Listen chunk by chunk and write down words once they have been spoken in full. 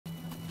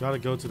Gotta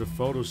go to the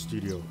photo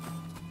studio.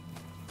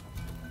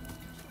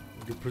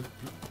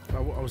 I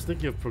was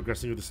thinking of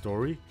progressing with the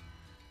story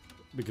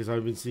because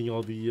I've been seeing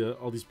all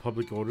these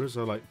public orders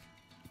are like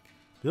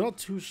they're not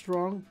too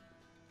strong.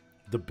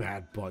 The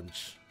Bad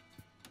Bunch,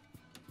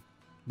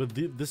 but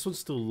this one's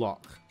still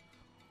locked,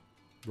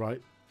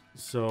 right?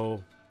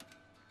 So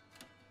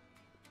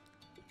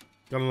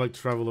gotta like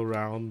travel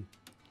around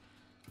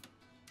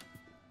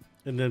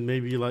and then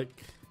maybe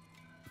like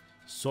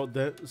sort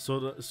the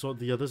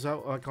others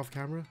out like off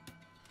camera.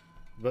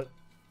 But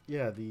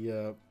yeah, the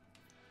a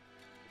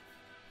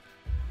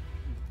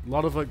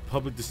lot of like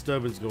public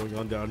disturbance going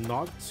on that are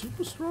not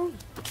super strong.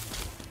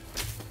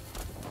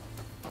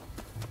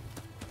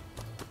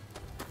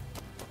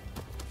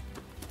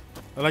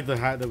 I like the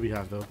hat that we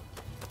have though.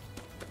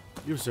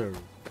 You sir,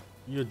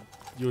 you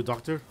a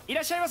doctor? You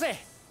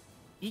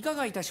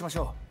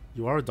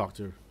are a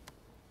doctor.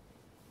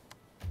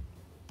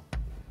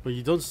 But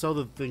you don't sell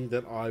the thing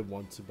that I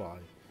want to buy.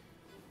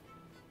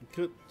 You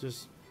could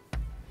just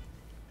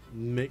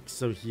make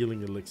some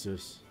healing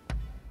elixirs.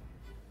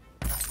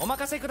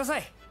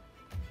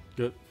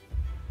 Good.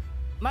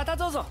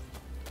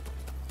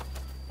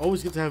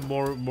 Always good to have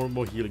more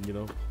healing, you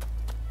know.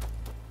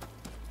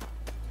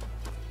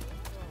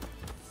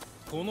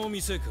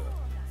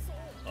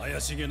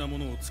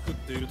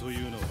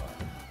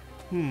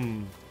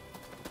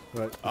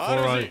 Right.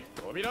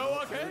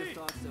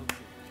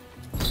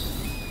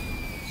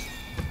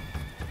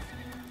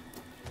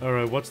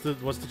 Alright, what's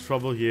the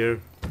trouble here?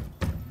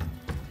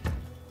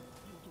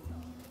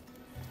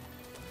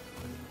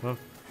 Huh?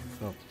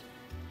 Oh.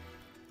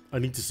 I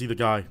need to see the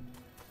guy.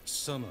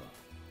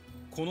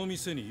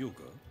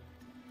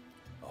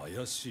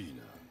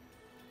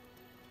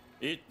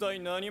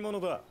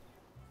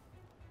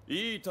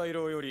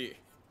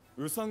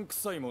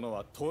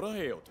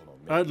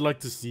 I'd like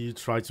to see you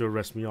try to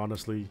arrest me,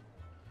 honestly.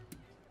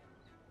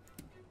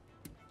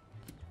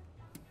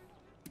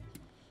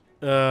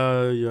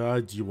 Yeah,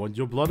 do you want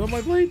your blood on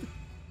my blade?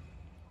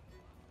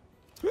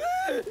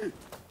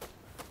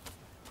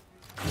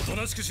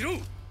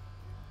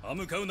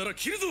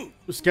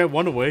 Scared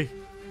one away.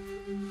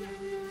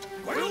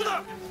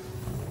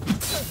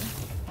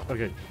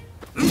 Okay.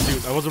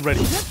 Dude, I wasn't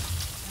ready.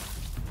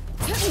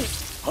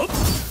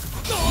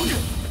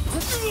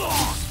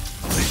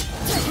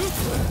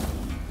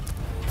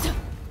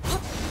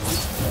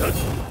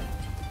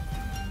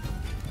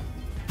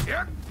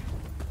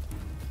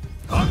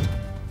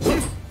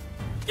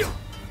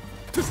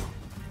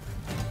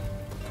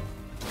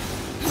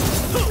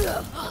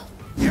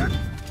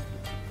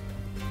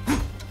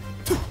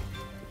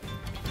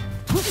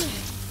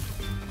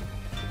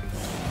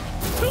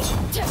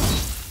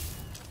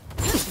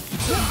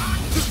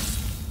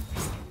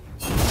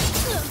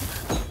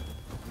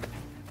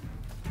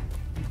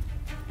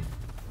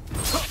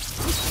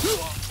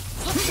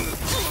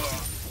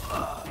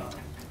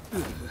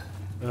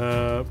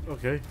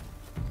 Okay.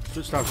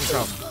 Switch out, switch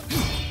out.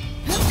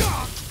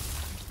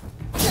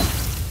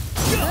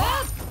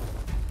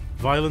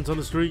 Violence on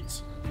the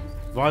streets.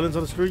 Violence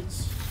on the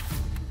streets.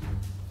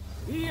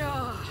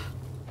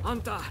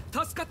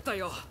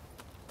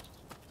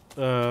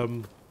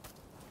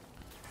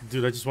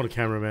 Dude, I just want a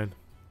cameraman.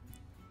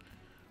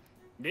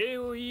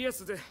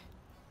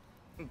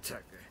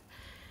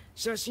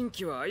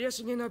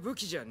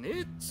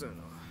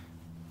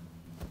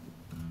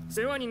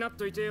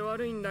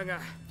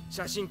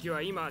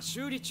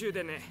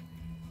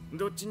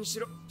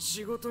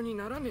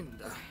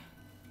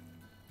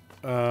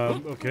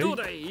 Okay.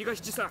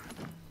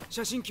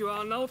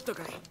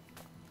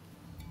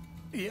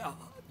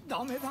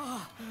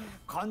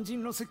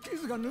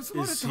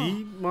 Is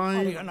he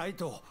my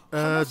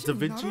Da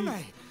Vinci?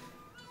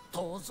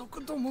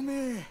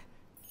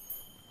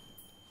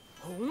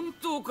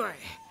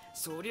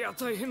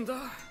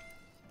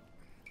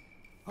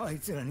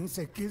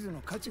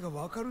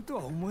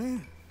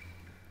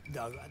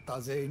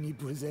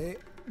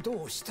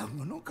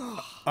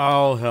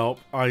 I'll help.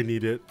 I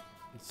need it.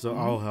 So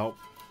I'll help.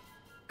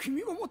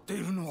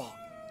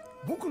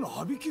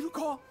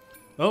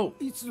 Oh.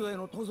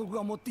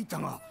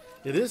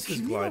 It is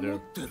his glider.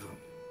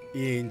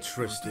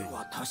 Interesting.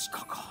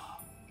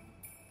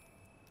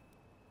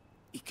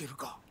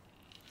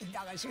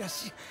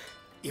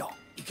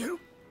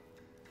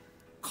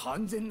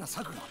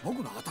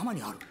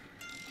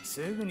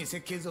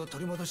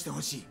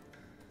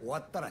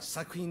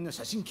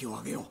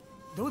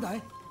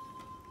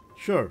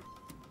 Sure.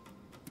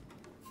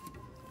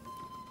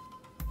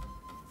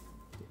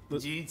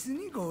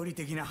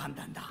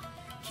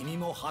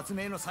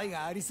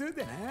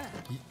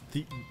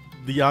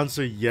 The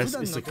answer yes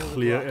is a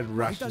clear and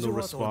rational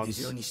response.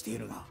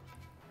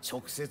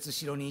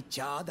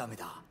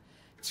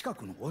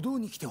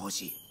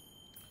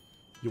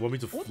 You want me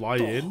to fly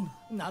in?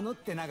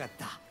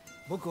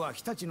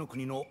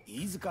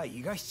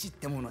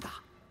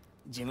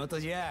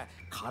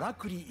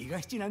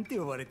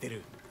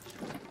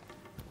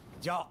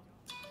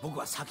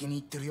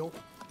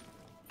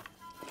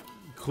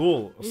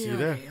 Cool. I'll see you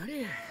there.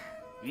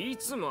 い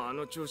つもあ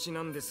の調子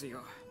なんですよ。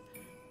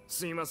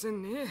すいませ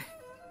んね。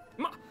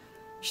ま、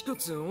一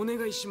つお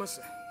願いしま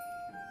す。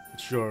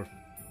 Sure,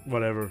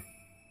 whatever.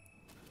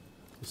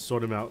 Let's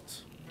sort him out.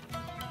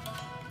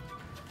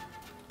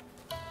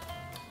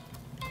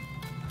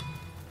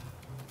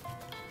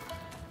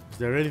 Is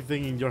there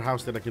anything in your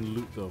house that I can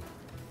loot though?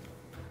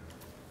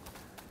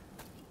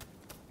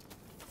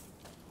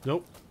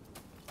 Nope.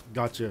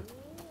 Gotcha.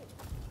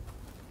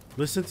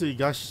 Listen to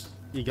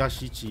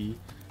Igashichi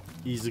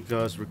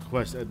Iizuka's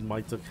request at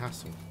Maita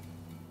Castle.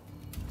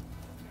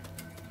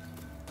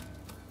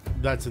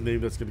 That's a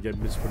name that's gonna get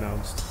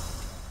mispronounced.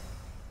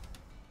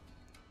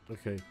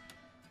 Okay.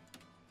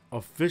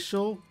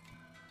 Official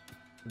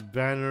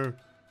banner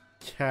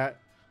cat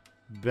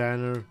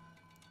banner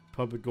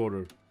public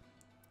order.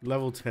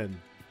 Level 10.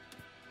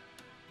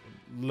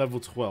 Level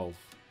 12.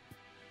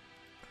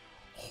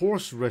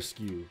 Horse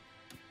rescue.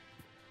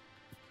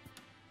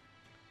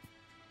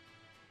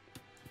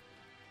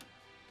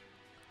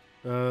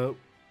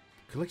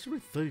 Collection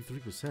rate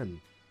 33%.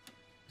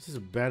 This is a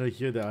banner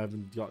here that I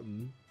haven't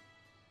gotten.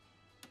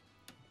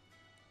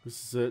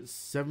 This is at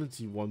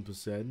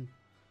 71%.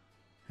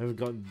 Haven't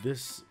gotten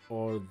this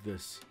or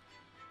this.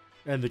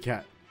 And the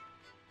cat.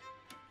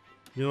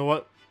 You know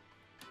what?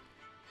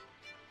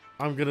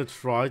 I'm gonna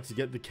try to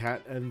get the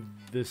cat and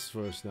this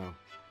first now.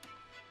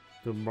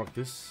 Gonna mark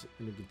this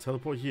and I can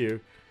teleport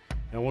here.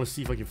 And I want to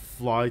see if I can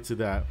fly to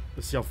that.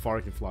 Let's see how far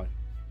I can fly.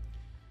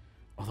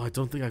 Although I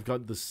don't think I've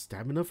got the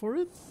stamina for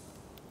it.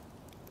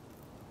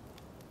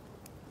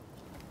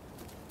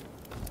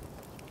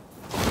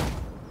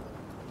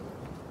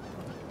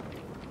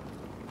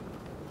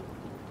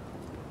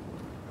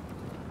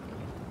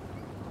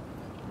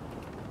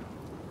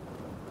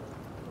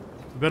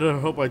 Better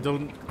hope I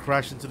don't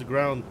crash into the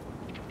ground.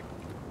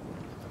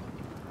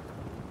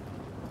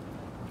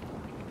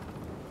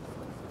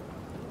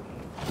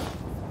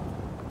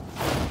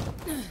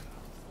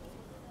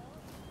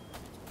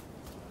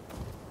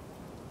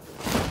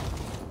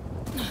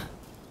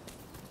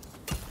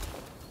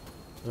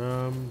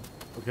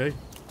 Okay.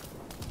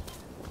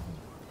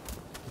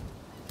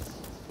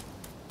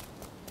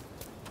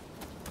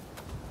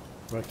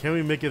 Right, can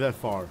we make it that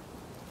far?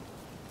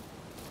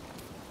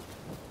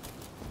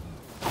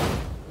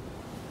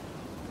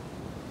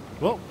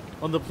 Well,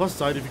 on the plus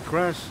side, if you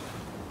crash,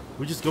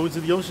 we just go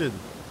into the ocean.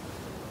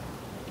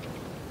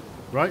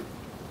 Right?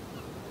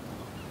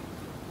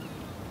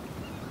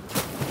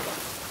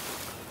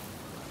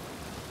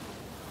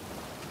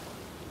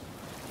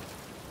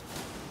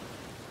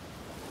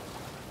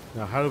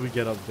 Now, how do we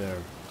get up there?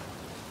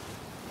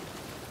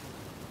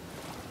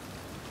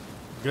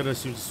 Gonna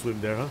assume to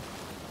swim there, huh?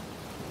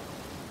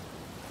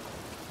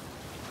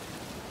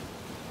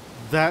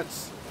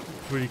 That's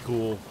pretty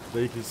cool.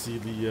 There you can see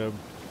the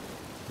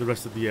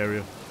rest of the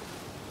area.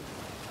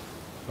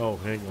 Oh,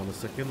 hang on a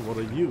second. What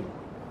are you?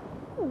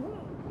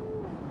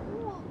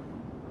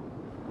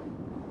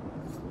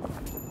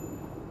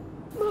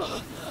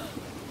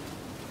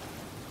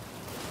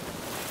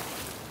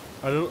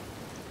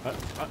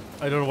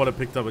 I don't know what I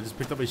picked up. I just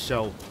picked up a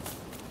shell.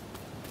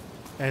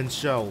 And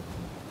shell.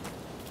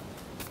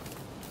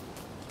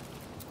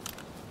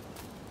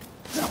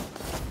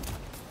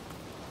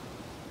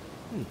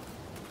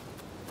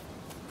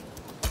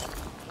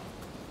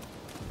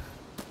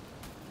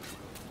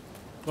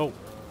 Oh.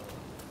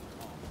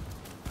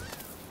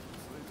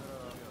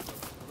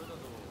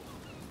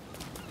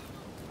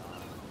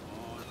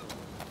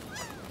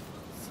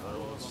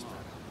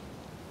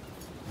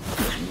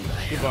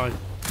 Goodbye.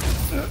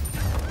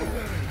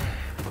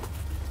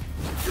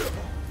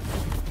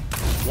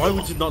 Why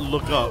would you not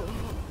look up?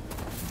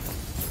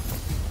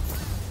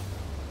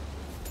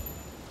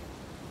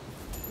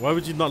 Why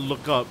would you not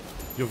look up?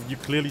 You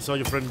clearly saw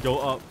your friend go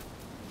up.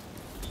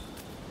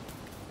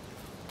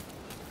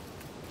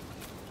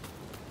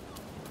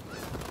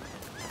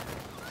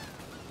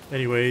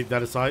 Anyway,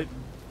 that aside.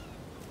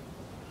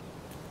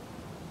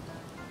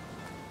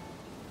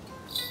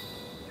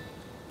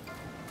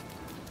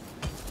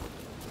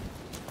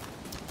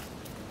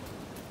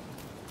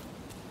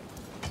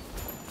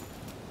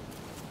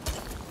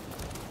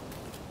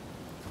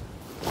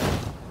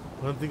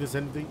 I don't think there's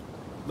anything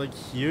like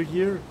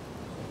here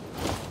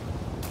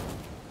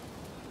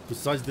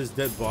besides this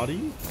dead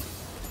body.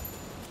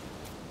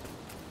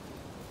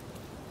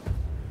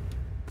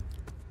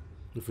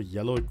 With a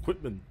yellow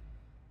equipment.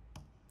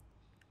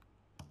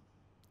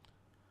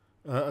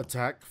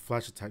 Attack,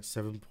 flash attack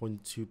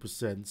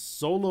 7.2%.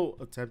 Solo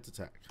attempt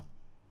attack.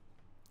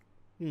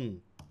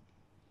 Do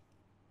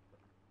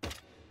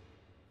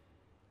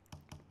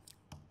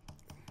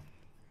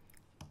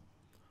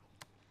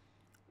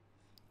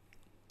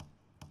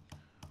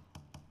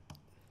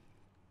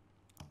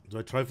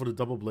I try for the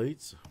double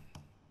blades?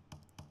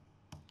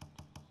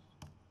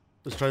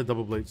 Let's try the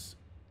double blades.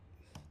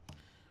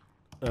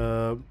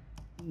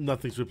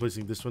 Nothing's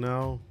replacing this for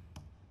now.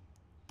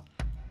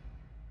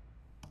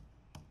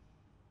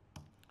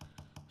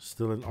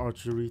 Still an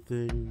archery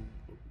thing.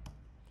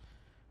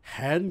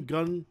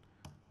 Handgun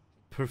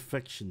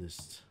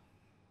perfectionist.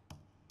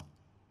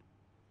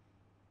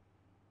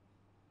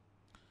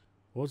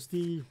 What's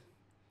the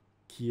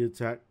key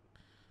attack?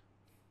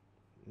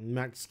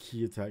 Max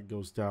key attack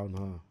goes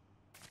down,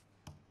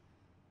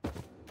 huh?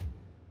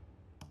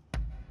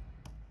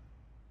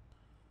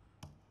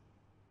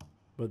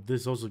 But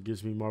this also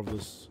gives me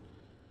marvelous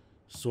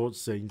sword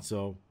saint,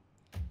 so.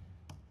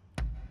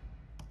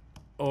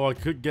 Oh, I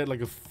could get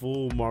like a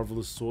full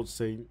marvelous sword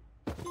saint.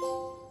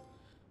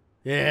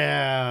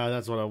 Yeah,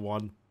 that's what I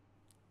want.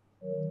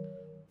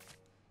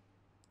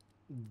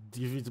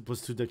 Give me the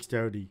 +2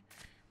 dexterity.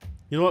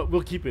 You know what?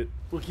 We'll keep it.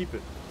 We'll keep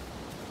it.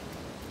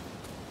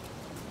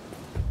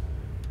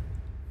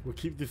 We'll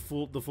keep the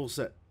full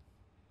set.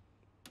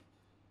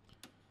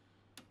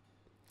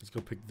 Let's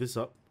go pick this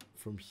up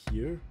from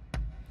here.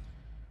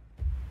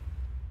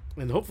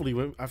 And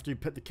hopefully, after you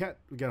pet the cat,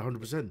 we get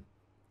 100%.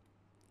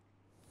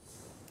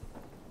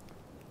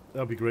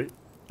 That'll be great.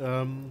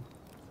 The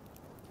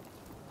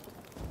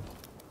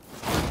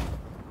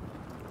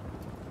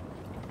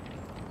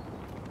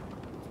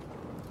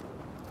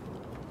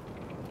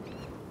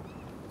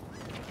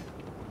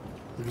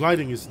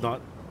gliding is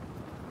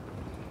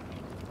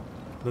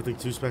nothing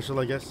too special,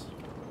 I guess.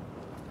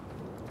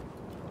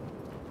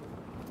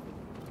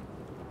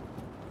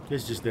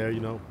 It's just there,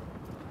 you know.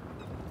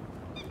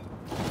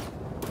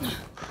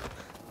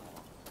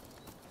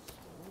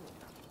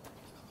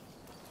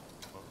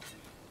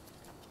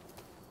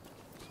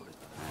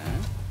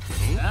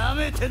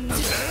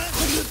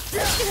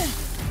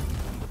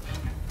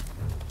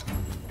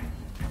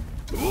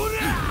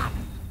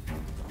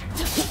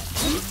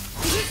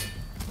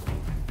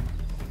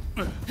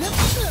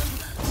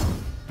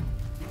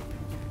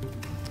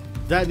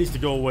 That needs to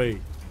go away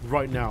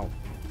right now.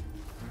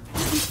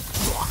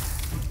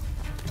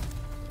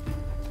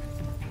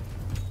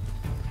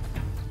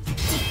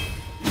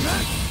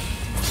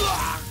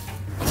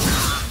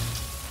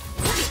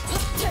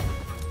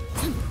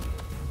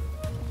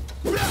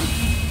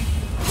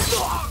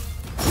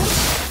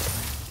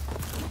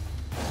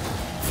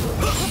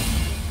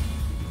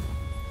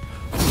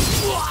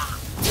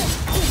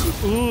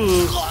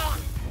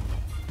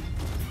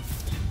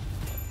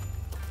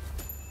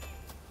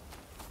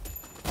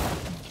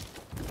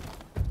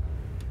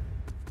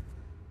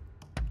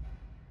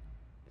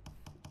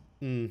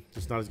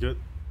 Just not as good.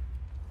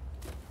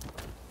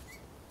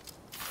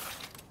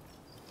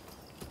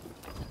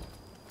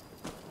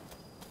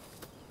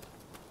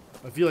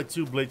 I feel like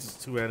 2 blades is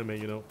too anime,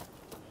 you know.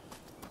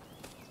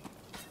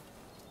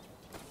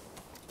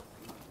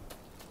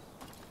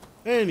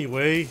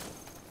 Anyway.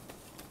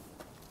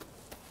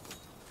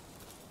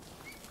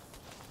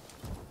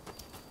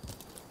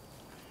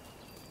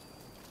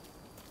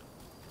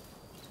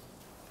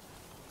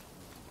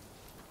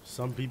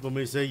 Some people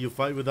may say you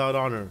fight without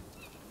honor.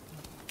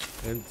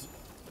 And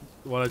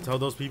what I tell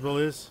those people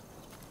is,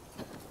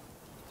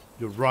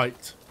 you're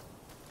right.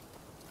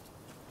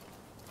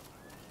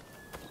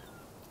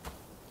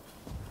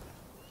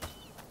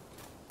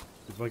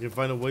 If I can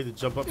find a way to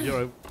jump up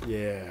here,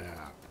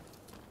 yeah.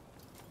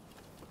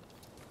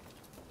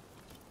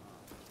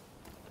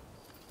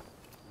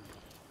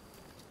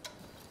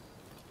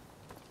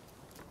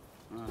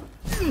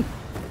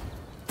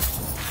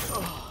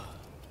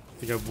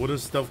 Think I wouldn't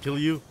stealth kill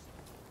you?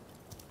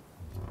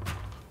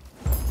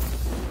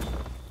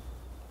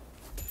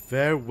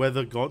 Fair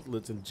weather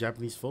gauntlets and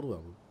Japanese photo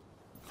album.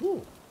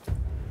 Cool.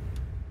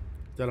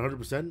 Is that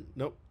 100%?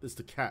 Nope, it's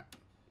the cat.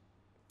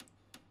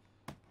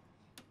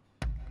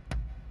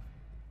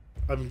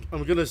 I'm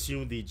gonna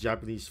assume the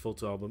Japanese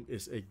photo album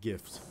is a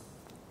gift.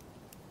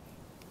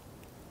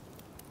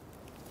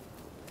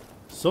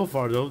 So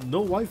far though,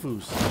 no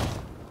waifus.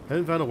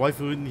 Haven't found a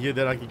waifu in here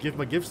that I can give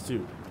my gifts to.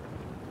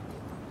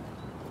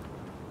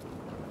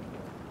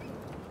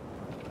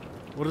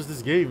 What is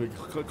this game?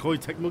 A Koei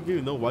Techmo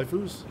game? No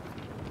waifus?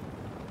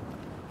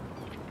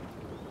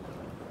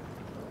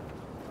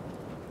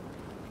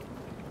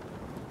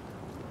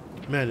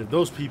 Man, if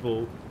those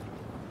people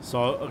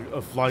saw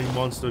a flying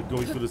monster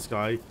going through the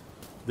sky,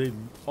 they'd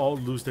all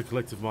lose their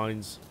collective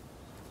minds.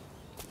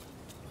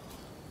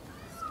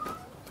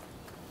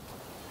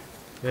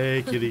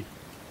 Hey, kitty.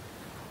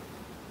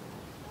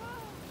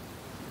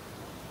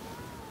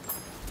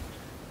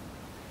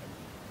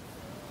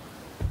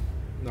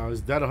 Now,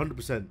 is that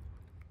 100%?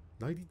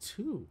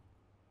 92.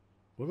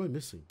 What am I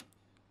missing?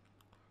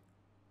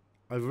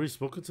 I've already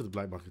spoken to the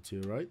Black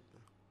Marketeer, right?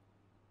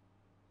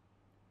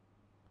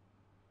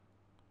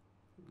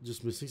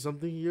 Just missing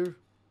something here?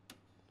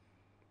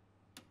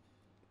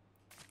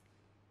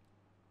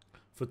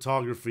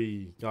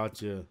 Photography,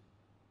 gotcha.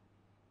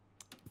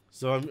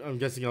 So I'm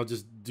guessing I'll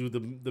just do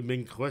the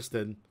main quest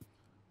then,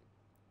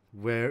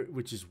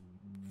 which is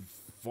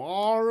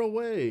far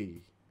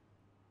away.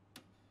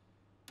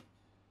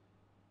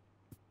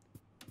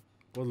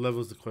 What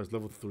level is the quest?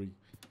 Level 3.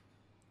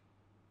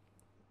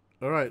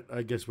 All right,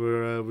 I guess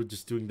we're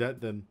just doing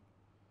that then.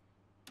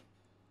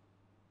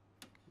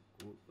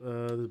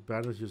 The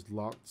banner's just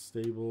locked,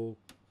 stable.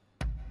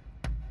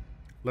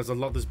 Let's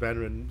unlock this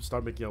banner and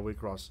start making our way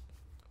across.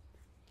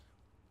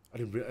 I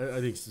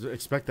didn't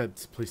expect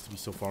that place to be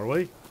so far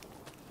away.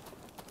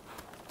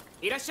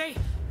 Irashai.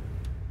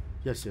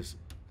 Yes, yes.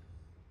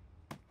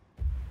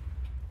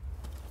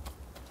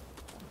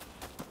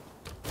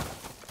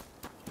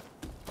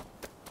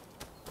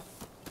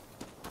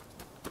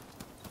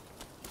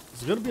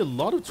 There's gonna be a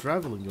lot of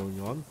traveling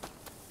going on.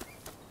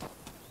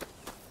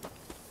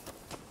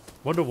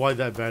 Wonder why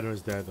that banner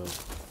is there though.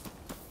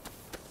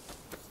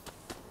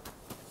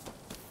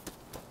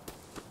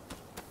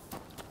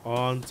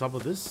 On top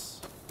of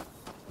this,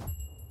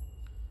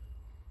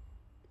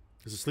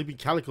 there's a sleeping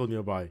calico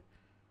nearby.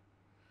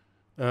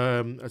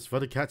 As for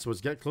the cats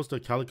must get close to a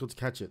calico to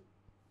catch it.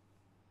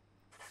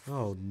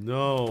 Oh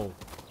no.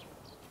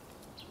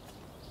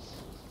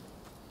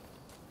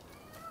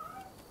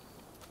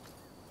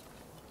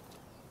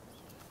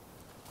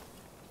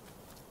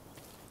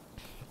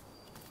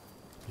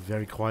 Be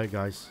very quiet,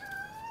 guys.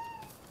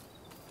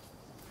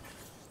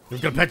 I'm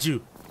gonna pet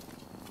you.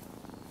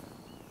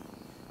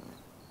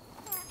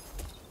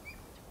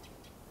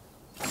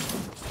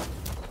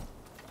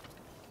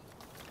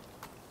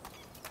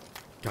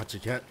 Gotcha,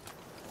 cat.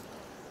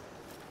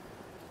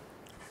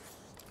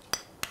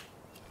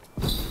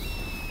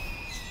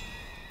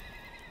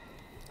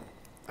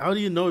 How do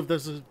you know if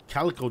there's a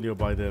calico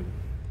nearby then?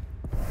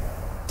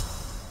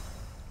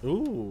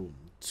 Ooh,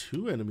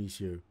 2 enemies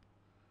here.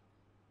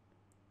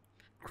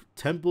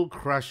 Temple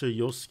Crasher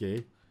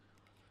Yosuke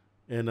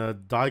and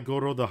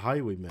Daigoro the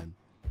Highwayman.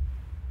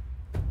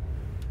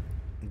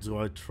 Do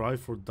I try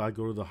for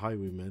Daigoro the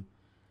Highwayman?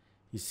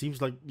 He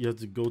seems like you have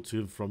to go to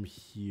him from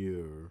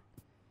here.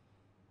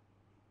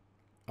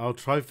 I'll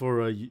try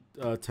for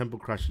Temple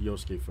Crasher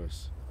Yosuke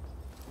first.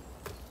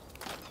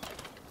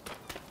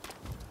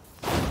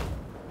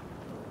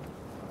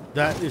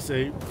 That is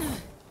a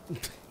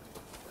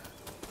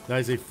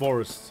that is a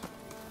forest.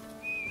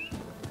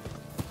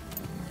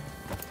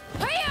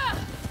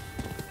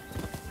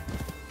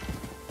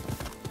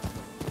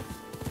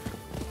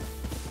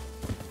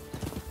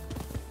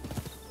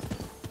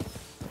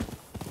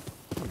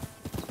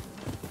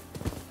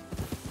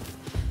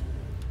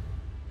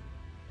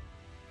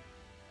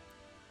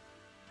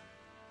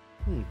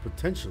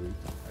 Potentially.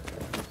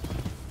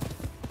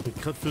 We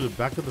cut through the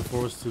back of the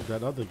forest to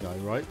that other guy,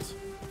 right?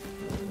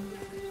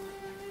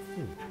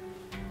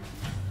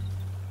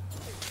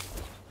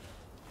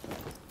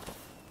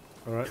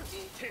 Alright.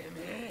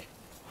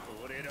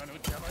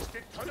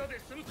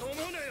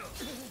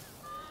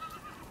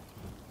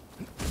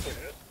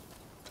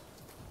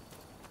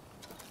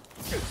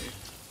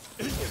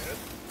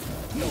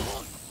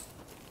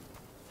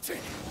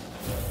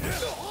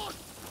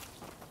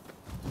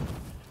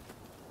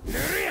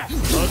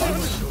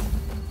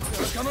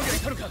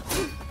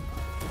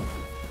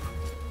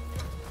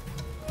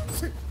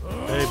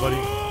 Hey,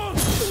 buddy.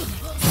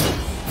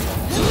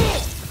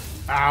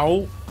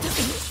 Ow.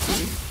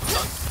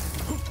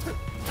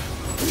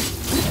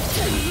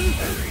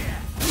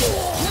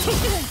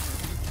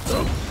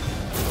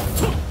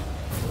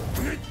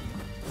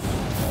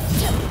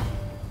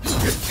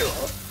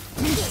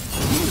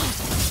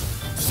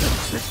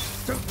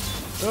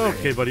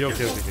 Okay, buddy.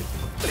 Okay.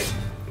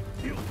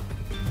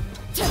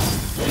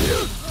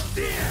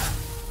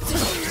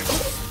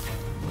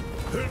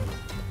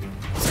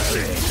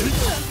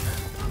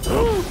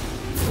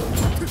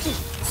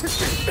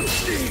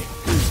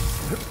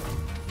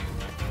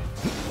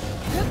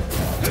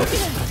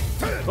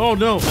 Oh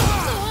no! I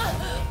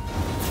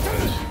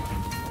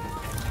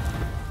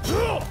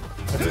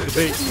took the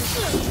bait.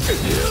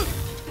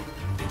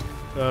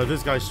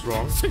 This guy's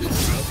strong.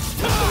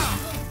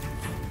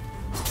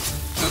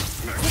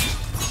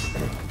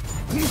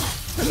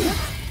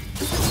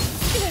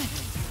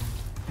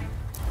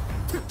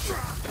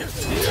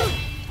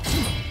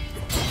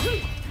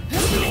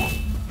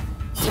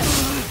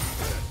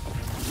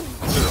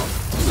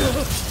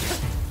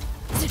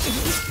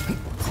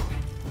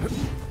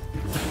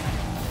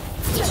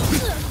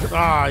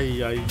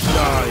 Ay, ay,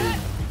 ay.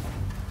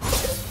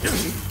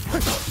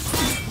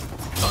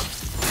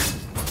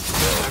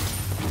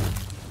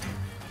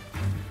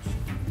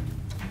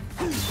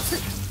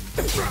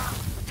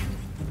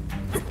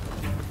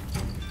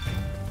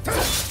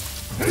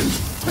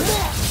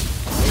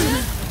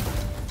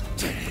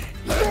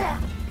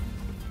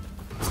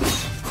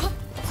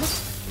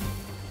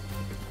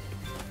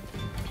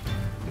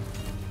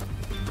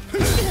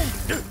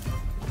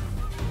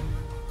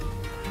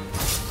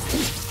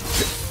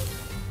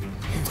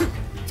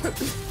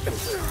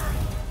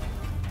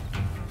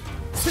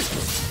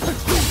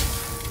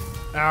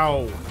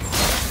 Ow.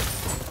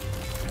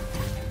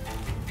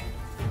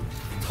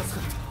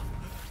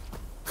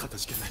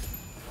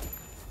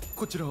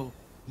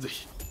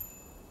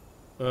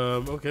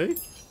 Okay.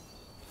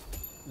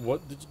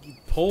 What did you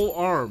pole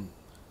arm?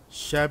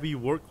 Shabby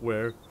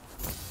workwear.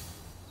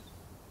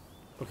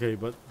 Okay,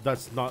 but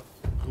that's not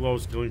who I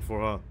was going for,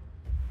 huh?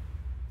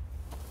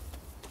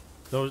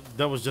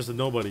 That was just a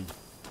nobody.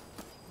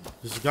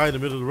 Just a guy in the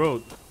middle of the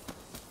road.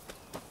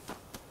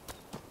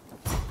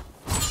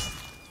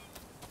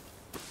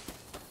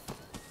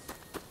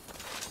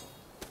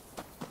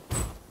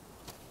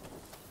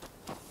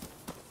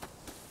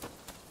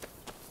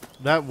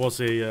 That was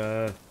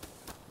a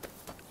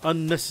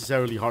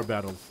unnecessarily hard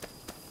battle.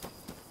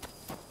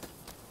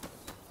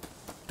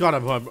 God, I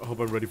hope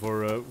I'm ready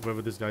for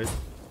whoever this guy is.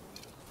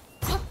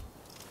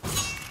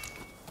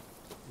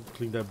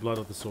 Clean that blood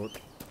off the sword.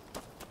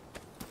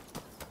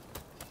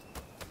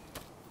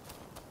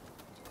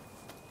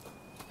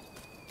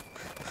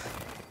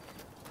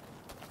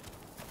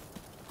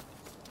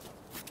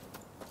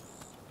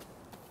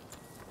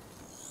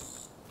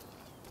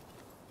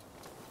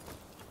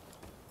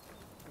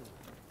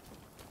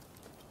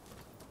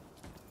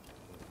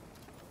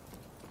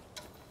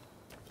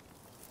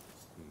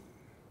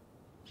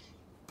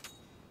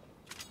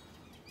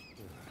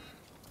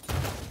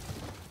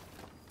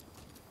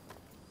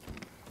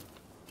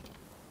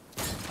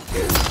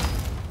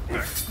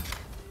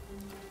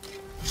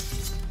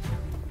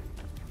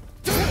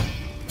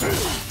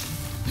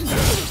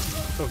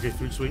 Okay,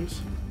 3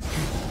 swings.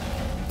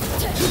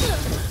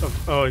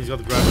 Oh, he's got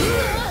the grab as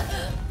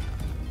well.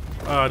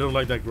 Oh, I don't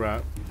like that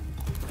grab.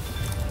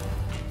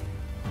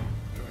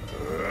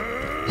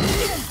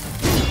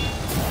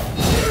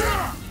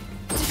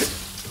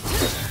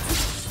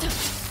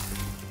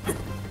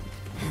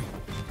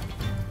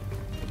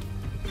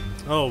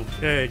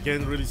 Okay, I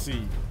can't really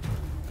see.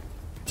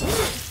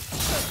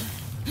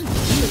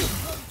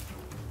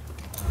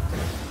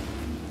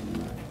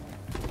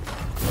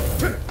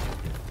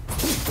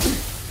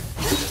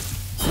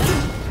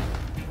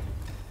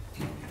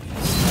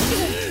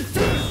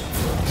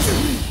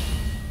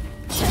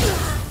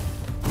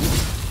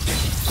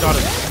 Got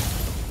it.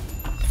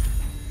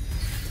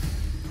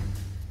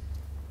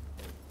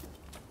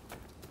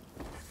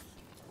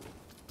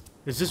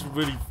 It's just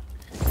really,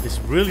 it's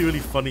really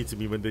funny to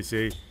me when they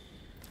say,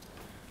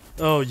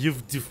 "Oh,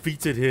 you've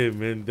defeated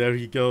him," and there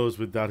he goes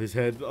without his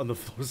head on the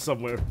floor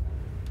somewhere.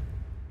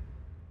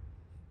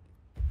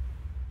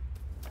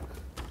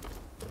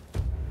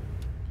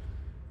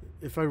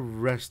 If I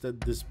rest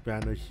at this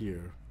banner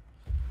here,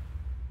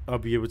 I'll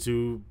be able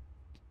to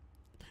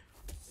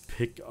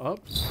pick up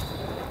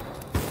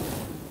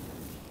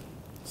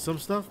some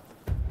stuff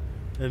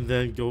and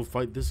then go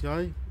fight this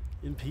guy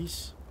in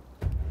peace.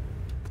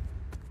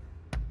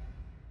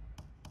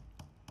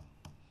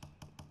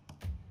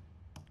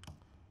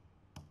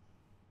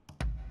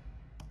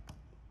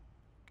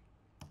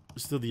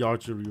 Still the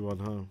archery one,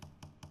 huh?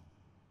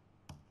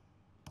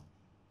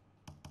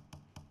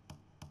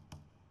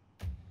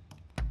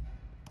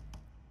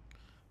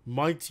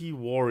 Mighty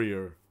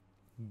Warrior.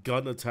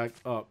 Gun attack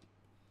up.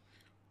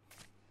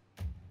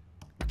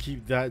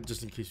 Keep that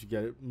just in case you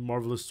get it.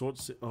 Marvelous Sword.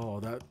 Oh,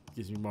 that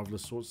gives me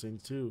Marvelous Sword Sing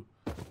too.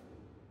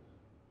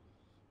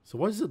 So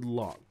why is it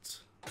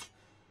locked?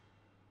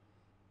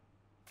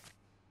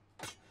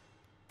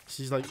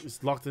 She's like,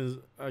 it's locked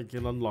and I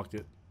can unlock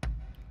it.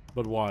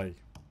 But why?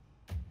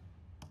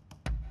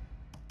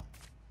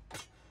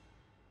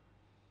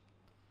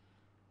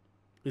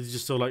 It's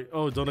just so like,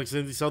 oh, don't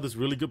accidentally sell this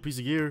really good piece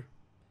of gear.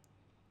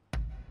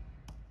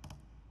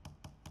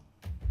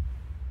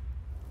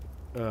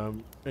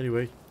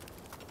 Anyway.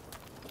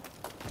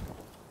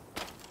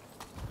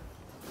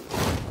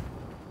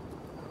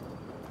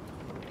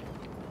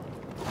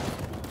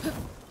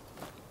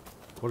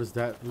 What is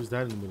that? Who's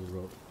that in the middle of the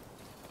road?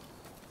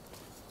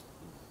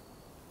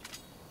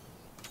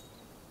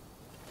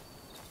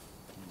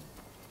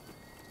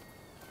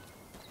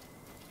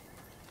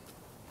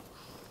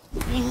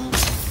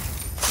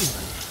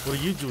 What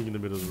are you doing in the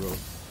middle of the road?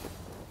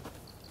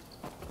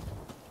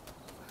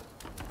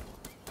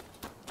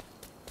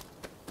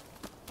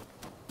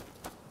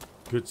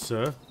 Good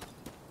sir.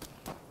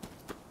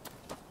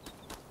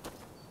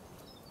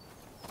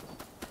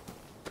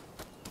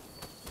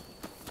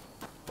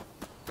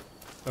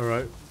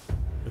 Alright.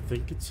 I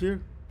think it's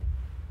here.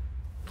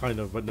 Kind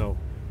of, but no.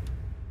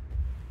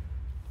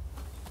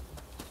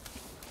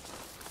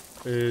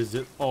 Is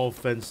it all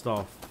fenced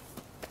off?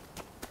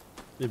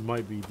 It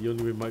might be. The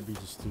only way might be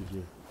just through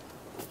here.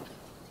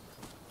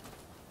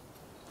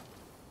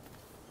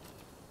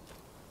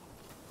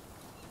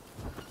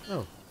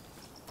 Oh.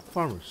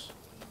 Farmers.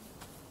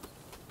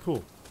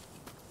 Cool.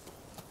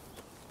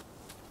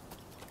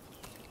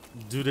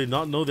 Do they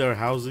not know they're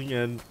housing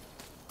and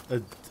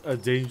a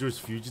dangerous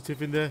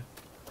fugitive in there?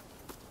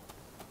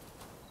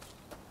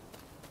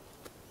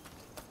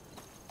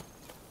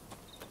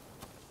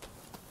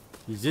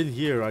 He's in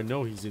here. I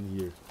know he's in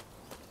here.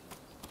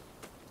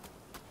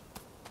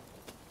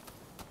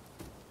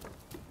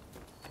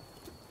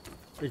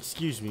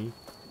 Excuse me.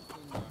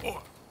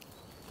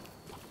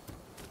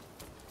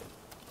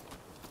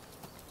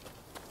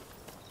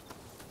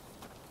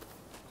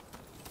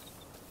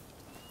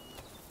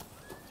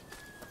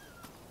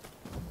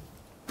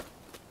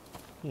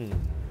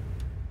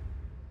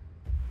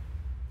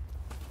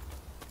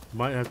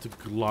 Might have to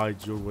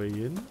glide your way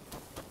in.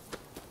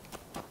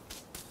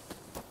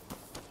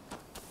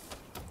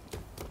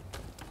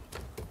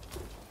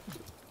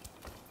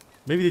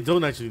 Maybe they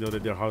don't actually know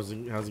that they're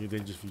housing a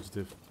dangerous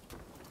fugitive.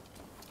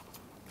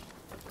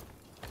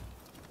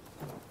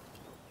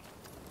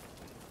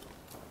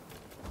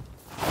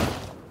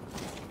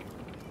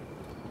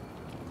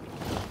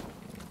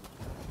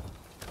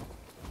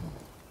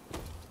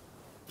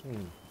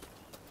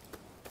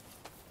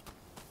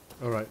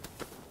 Alright.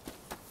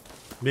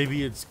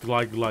 Maybe it's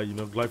glide, you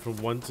know, glide from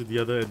one to the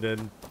other and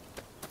then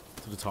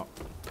to the top.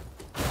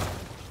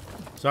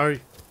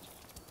 Sorry.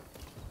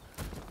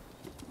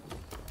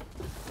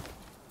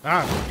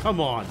 Ah, come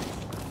on.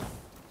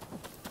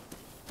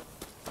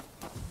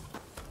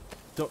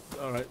 Don't,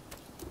 alright.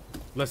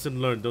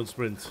 Lesson learned, don't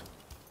sprint.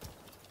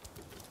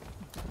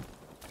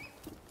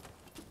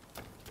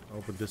 I'll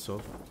open this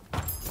up.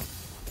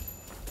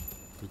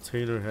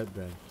 Retainer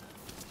headband.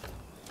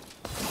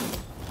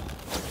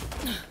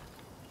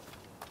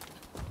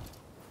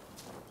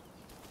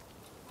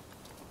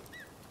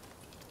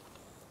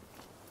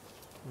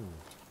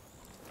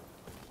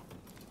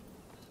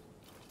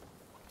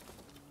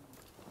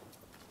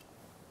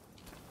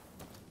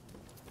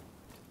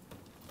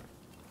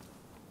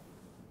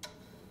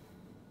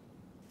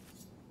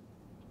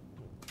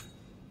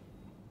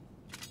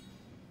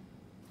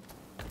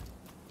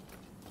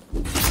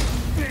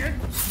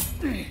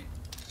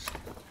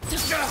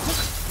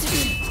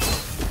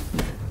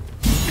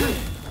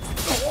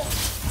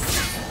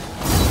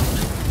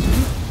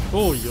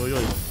 Oh, yo, yo.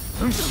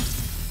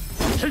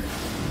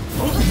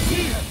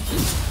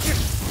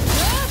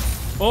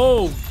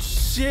 Oh,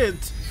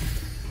 shit.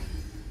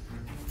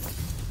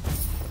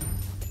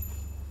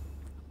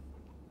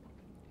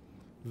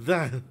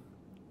 That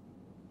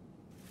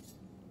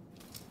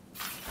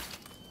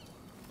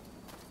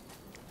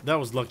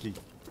was lucky.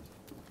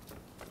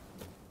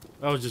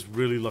 I was just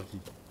really lucky.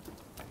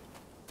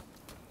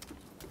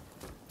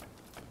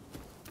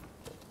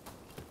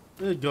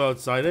 Let's go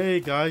outside. Hey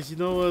guys, you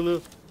know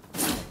you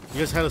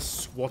guys had a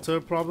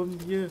squatter problem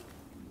here?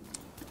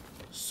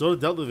 Sort of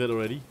dealt with it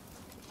already.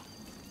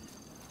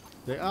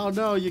 Like, oh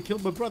no, you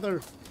killed my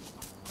brother.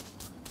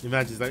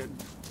 Imagine, like,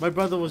 my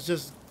brother was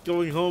just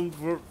going home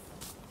for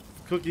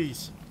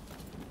cookies.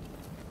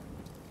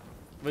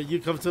 But you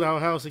come to our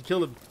house and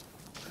kill him.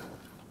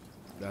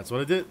 That's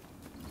what I did.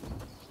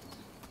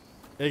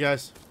 Hey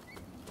guys.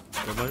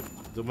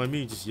 Don't mind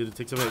me, just here to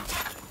take some eggs.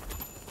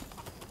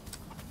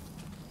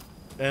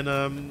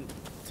 And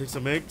take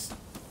some eggs.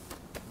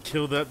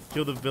 Kill the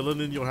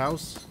villain in your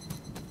house.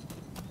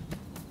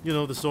 You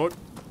know, the sort.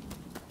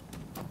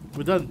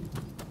 We're done.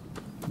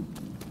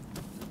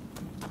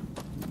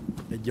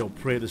 And yo,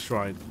 pray at the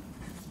shrine.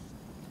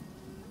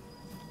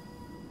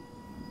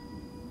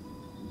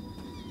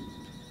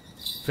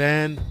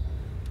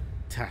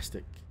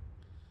 Fantastic.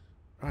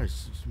 Alright,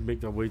 so let's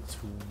make our way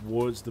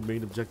towards the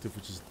main objective,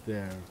 which is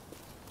there.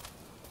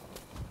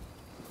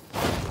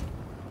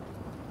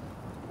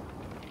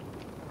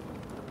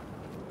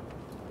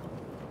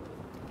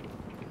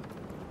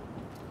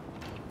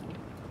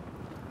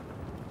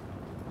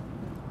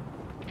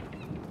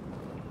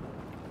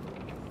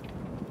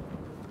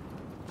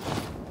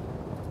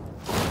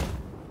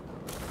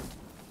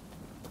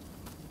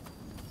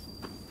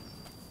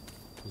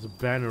 There's a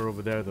banner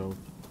over there, though.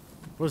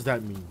 What does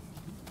that mean?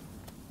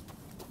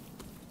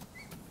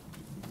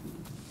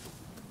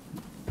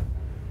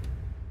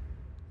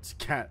 It's a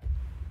cat.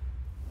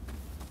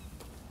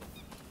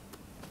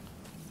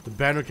 The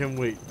banner can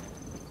wait.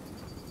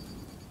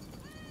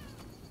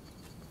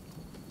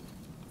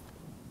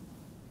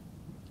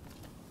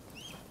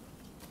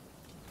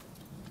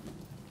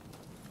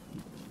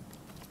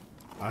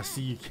 I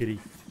see you, kitty.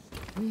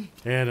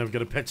 And I'm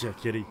gonna pet you,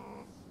 kitty.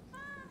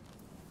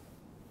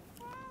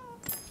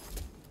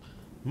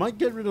 Might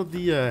get rid of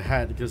the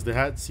hat, because the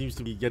hat seems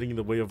to be getting in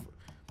the way of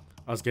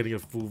us getting a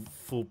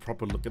full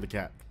proper look at the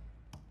cat.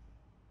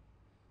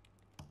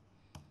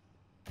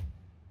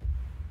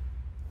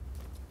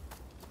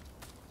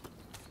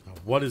 Now,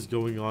 what is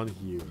going on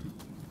here?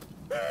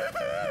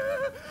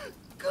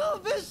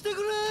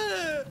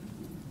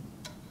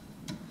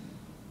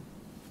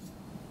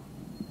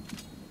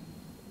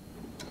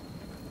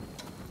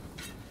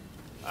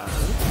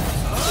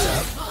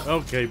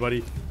 Okay,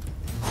 buddy.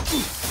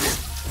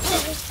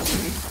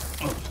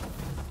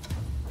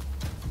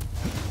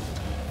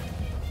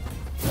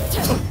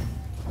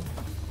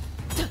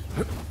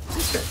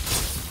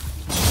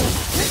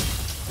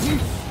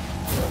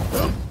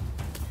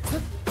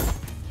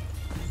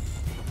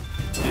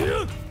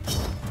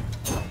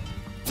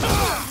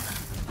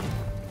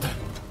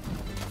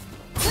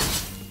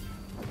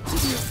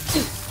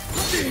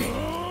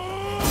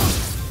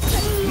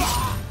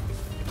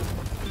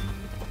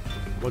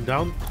 One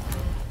down.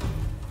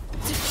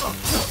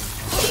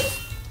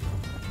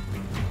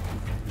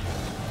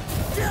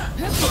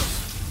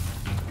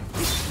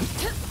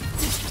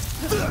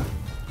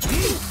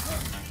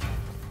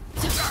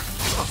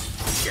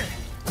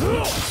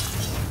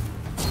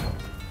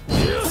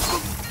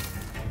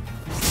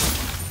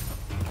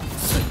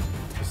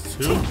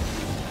 Two.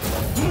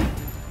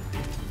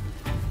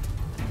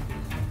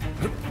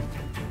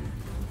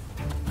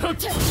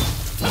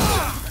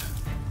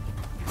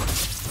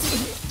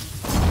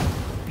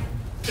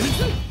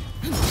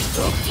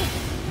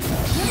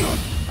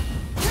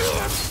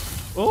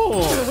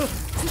 Oh.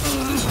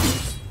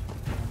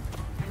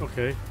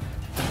 Okay.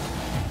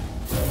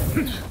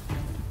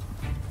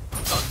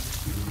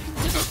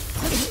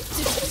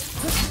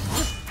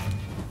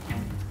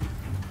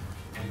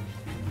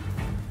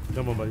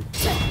 on, buddy.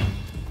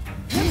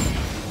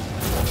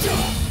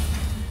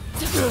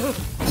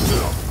 Goodbye.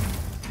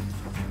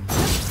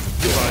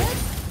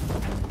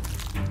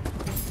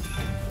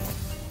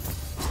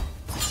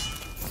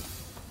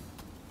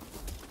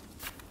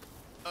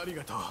 あり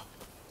がとう。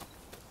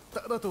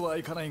ただとは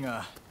いかない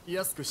が、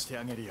安くして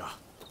あげるよ。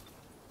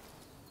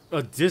A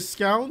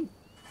discount?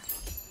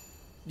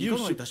 いか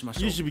がいたしまし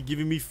ょう。 You should be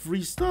giving me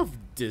free stuff.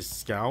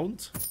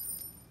 Discount?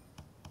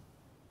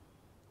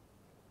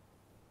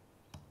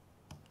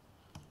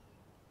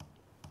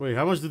 Wait,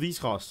 how much do these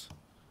cost?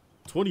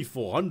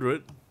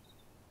 2,400?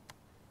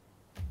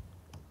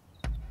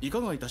 いか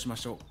がいたしま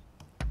しょ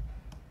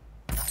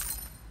う。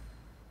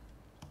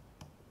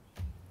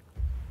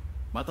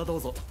またどう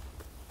ぞ。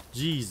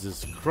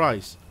 Jesus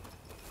Christ.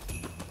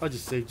 I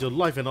just saved your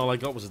life and all I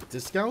got was a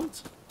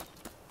discount?